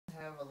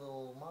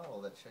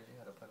that shows you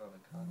how to put on a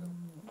condom.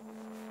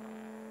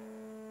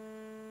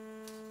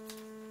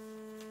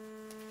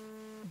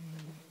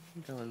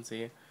 Go,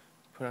 Lindsay.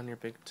 Put on your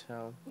big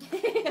toe.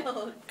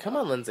 Ew. Come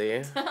on,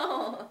 Lindsay.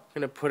 No. I'm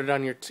gonna put it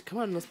on your. Come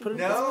on, let's put it.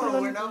 No, let's put it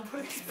on, we're not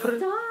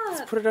putting.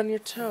 let's put it on your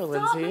toe,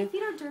 Stop, Lindsay. my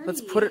feet are dirty.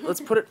 Let's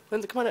put it.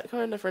 Lindsay, come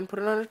on, my friend. Put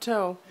it on her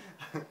toe.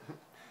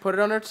 Put it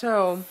on her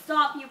toe.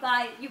 Stop, you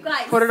guys.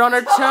 Put it on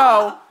her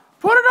toe.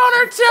 Put it on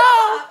her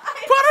toe.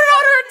 Put it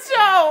on her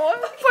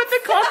toe. Put the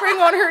cock ring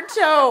on her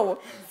toe.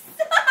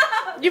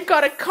 Stop. You've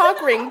got a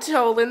cock ring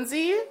toe,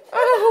 Lindsay.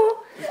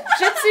 Oh,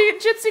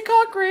 gypsy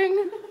cock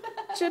ring.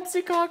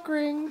 Gypsy cock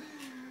ring.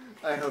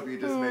 I hope you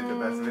just made the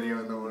best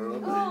video in the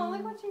world. Oh,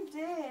 look what you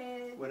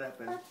did. What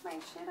happened? Fucked my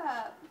shit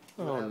up.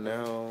 Oh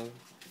no.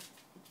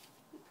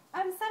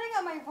 I'm setting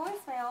up my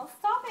voicemail.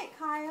 Stop it,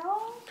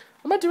 Kyle.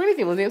 I'm not doing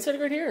anything, Lindsay. I'm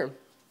sitting right here.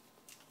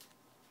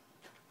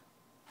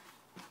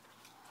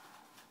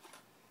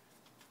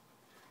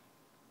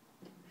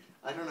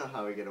 I don't know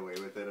how we get away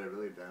with it. I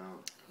really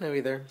don't. No,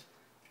 either.